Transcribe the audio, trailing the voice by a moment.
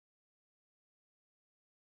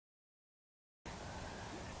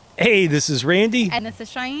Hey, this is Randy. And this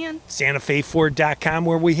is Cheyenne. SantaFeFord.com,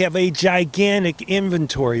 where we have a gigantic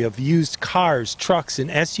inventory of used cars, trucks,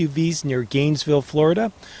 and SUVs near Gainesville,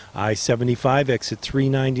 Florida. I-75, exit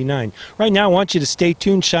 399. Right now, I want you to stay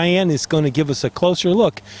tuned. Cheyenne is going to give us a closer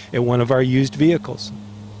look at one of our used vehicles.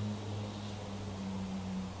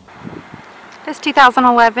 This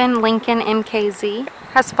 2011 Lincoln MKZ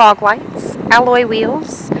has fog lights, alloy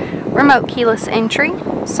wheels, remote keyless entry,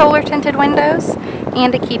 solar tinted windows,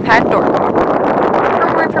 and a keypad door lock.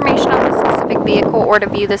 For more information on this specific vehicle or to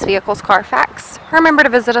view this vehicle's Carfax, remember to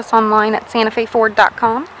visit us online at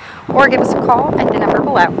SantaFeFord.com or give us a call at the number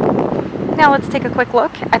below. Now let's take a quick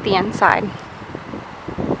look at the inside.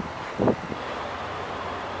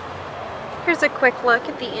 Here's a quick look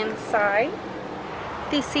at the inside.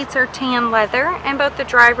 These seats are tan leather and both the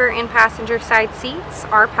driver and passenger side seats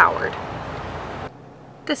are powered.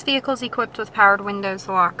 This vehicle is equipped with powered windows,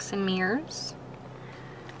 locks, and mirrors.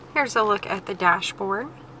 Here's a look at the dashboard.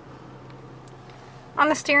 On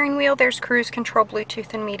the steering wheel, there's cruise control,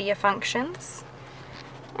 Bluetooth, and media functions.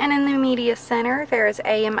 And in the media center, there is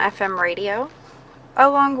AM/FM radio,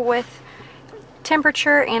 along with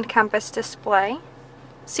temperature and compass display,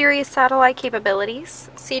 Sirius satellite capabilities,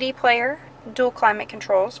 CD player, dual climate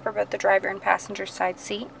controls for both the driver and passenger side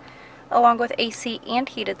seat, along with AC and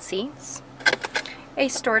heated seats, a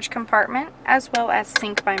storage compartment, as well as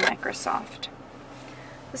Sync by Microsoft.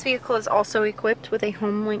 This vehicle is also equipped with a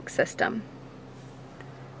home link system.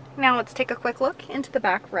 Now let's take a quick look into the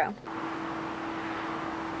back row.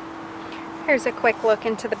 Here's a quick look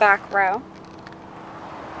into the back row.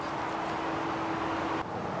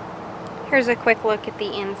 Here's a quick look at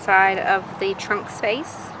the inside of the trunk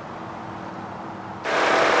space.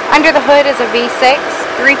 Under the hood is a V6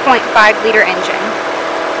 3.5-liter engine.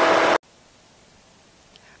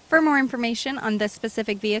 For more information on this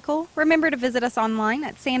specific vehicle, remember to visit us online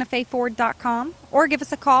at SantaFeFord.com or give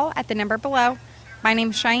us a call at the number below. My name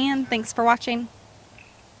is Cheyenne. Thanks for watching.